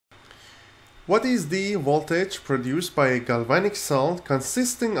What is the voltage produced by a galvanic cell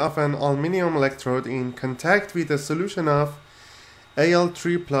consisting of an aluminium electrode in contact with a solution of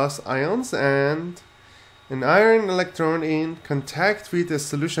Al3 plus ions and an iron electron in contact with a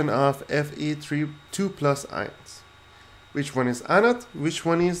solution of Fe2 plus ions? Which one is anode? Which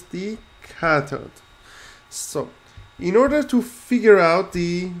one is the cathode? So, in order to figure out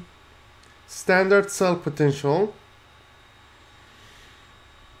the standard cell potential,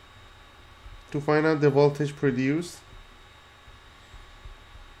 to find out the voltage produced,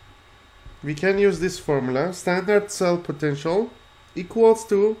 we can use this formula. Standard cell potential equals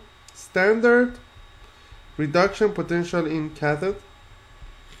to standard reduction potential in cathode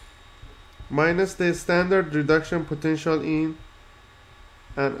minus the standard reduction potential in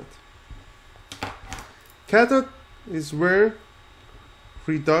anode. Cathode is where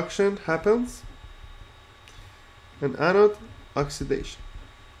reduction happens, and anode, oxidation.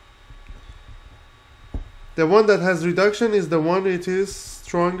 The one that has reduction is the one it is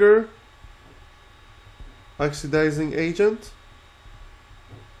stronger oxidizing agent.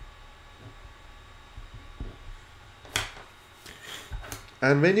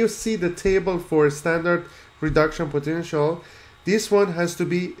 And when you see the table for standard reduction potential, this one has to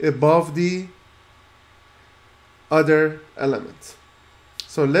be above the other element.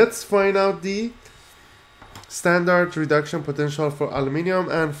 So let's find out the standard reduction potential for aluminium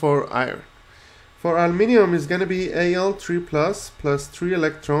and for iron. For aluminium is going to be Al3 plus 3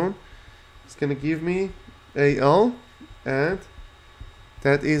 electron. It's going to give me Al, and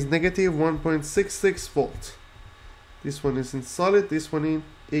that is negative 1.66 volt. This one is in solid, this one in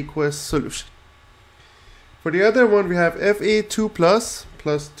aqueous solution. For the other one, we have Fe2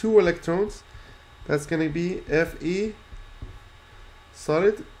 plus 2 electrons. That's going to be Fe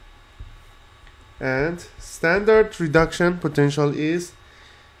solid, and standard reduction potential is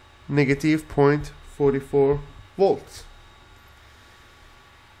negative 0.44 volts.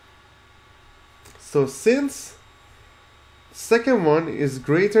 So since second one is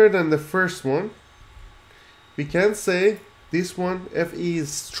greater than the first one, we can say this one Fe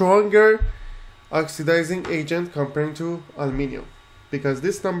is stronger oxidizing agent compared to aluminium, because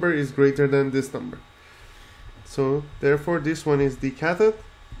this number is greater than this number. So therefore this one is the cathode,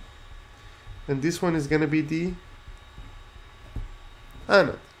 and this one is going to be the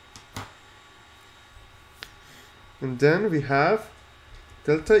anode. And then we have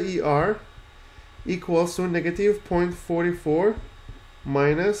delta ER equals to negative 0.44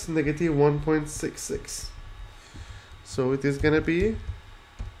 minus negative 1.66. So it is going to be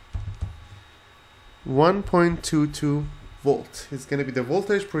 1.22 volt. It's going to be the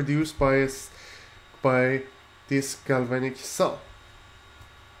voltage produced by this galvanic cell.